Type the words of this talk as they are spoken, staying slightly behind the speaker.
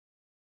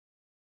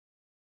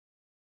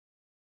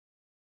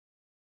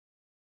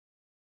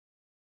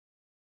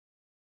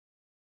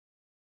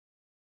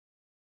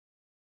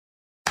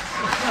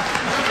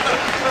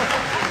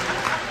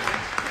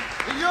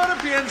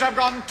Conservatives have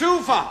gone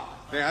too far.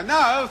 They are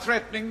now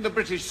threatening the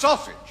British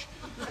sausage.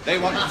 They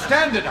want to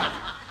standardise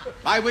it,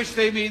 by which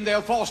they mean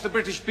they'll force the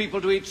British people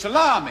to eat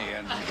salami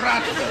and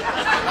bratwurst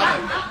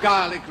and other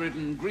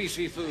garlic-ridden,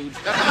 greasy foods.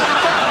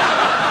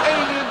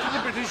 Alien to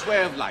the British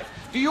way of life.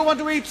 Do you want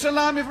to eat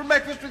salami for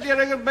breakfast with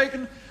your egg and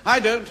bacon? I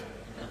don't.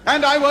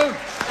 And I won't.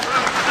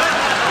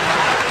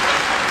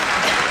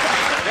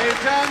 They've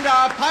turned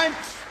our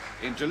pints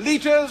into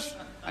litres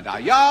and our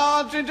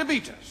yards into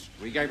meters.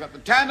 We gave up the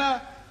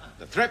tanner,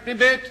 the threepenny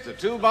bit, the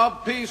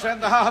 2-bob piece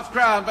and the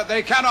half-crown, but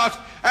they cannot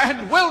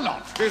and will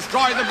not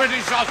destroy the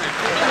British sausage.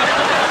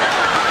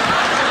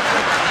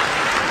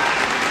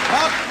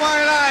 Not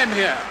while I'm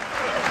here.